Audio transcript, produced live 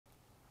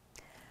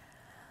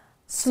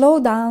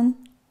Slow down,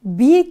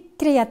 be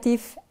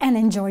creative and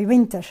enjoy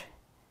winter.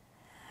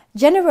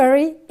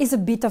 January is a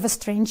bit of a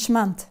strange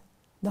month.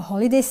 The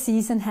holiday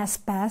season has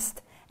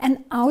passed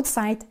and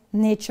outside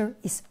nature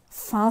is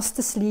fast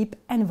asleep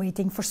and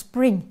waiting for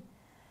spring.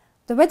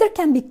 The weather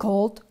can be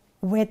cold,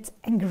 wet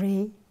and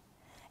grey.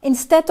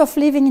 Instead of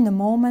living in the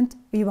moment,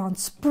 we want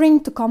spring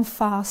to come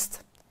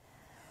fast.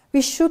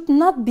 We should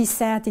not be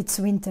sad it's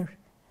winter.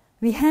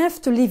 We have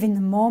to live in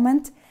the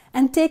moment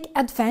and take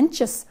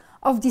advantage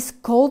of this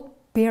cold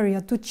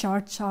period to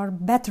charge our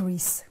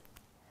batteries.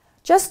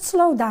 Just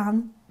slow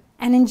down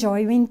and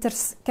enjoy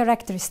winter's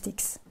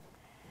characteristics.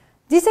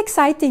 This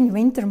exciting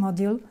winter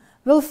module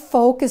will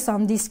focus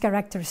on these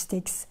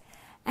characteristics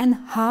and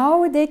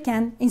how they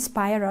can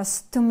inspire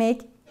us to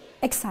make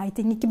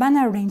exciting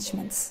ikebana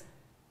arrangements.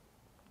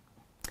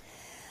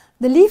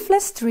 The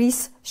leafless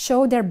trees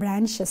show their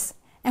branches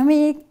and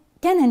we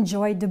can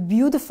enjoy the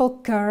beautiful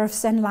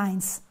curves and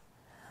lines.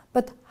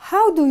 But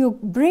how do you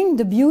bring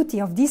the beauty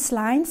of these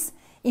lines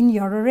in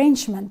your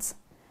arrangement?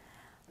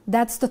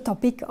 That's the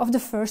topic of the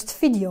first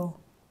video.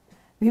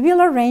 We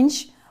will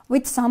arrange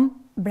with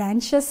some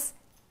branches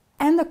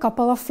and a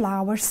couple of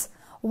flowers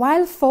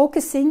while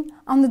focusing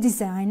on the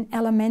design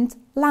element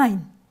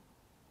line.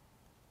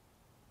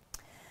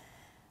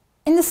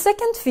 In the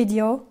second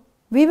video,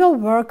 we will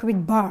work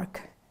with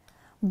bark.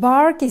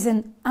 Bark is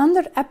an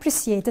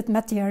underappreciated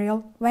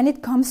material when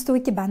it comes to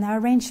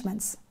ikebana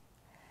arrangements.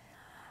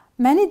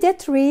 Many dead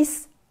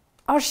trees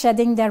are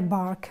shedding their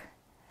bark.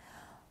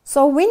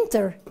 So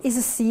winter is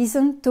a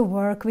season to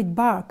work with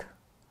bark.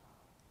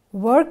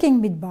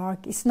 Working with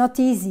bark is not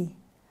easy,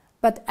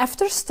 but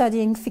after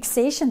studying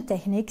fixation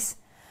techniques,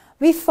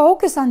 we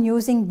focus on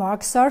using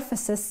bark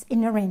surfaces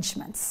in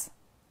arrangements.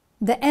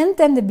 The end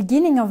and the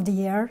beginning of the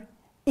year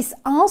is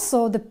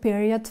also the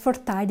period for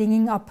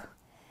tidying up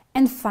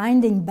and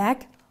finding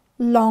back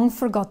long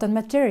forgotten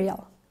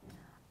material.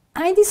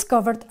 I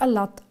discovered a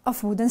lot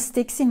of wooden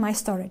sticks in my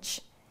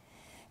storage.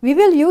 We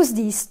will use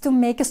these to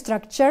make a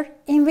structure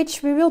in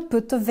which we will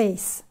put a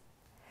vase.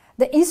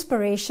 The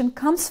inspiration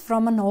comes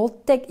from an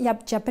old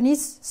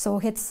Japanese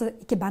Sogetsu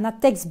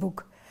Ikebana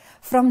textbook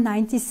from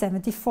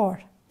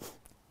 1974.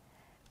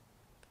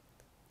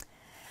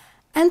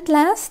 And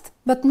last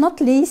but not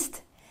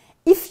least,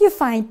 if you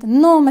find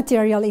no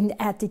material in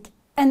the attic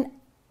and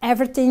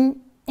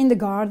everything in the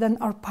garden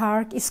or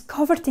park is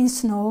covered in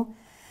snow,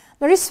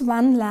 there is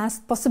one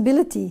last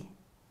possibility.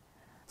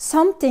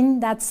 Something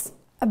that's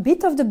a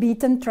bit of the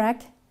beaten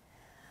track.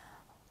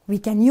 We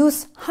can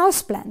use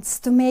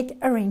houseplants to make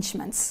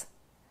arrangements.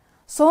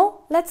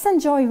 So let's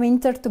enjoy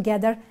winter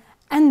together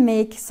and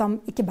make some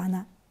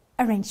ikebana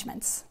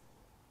arrangements.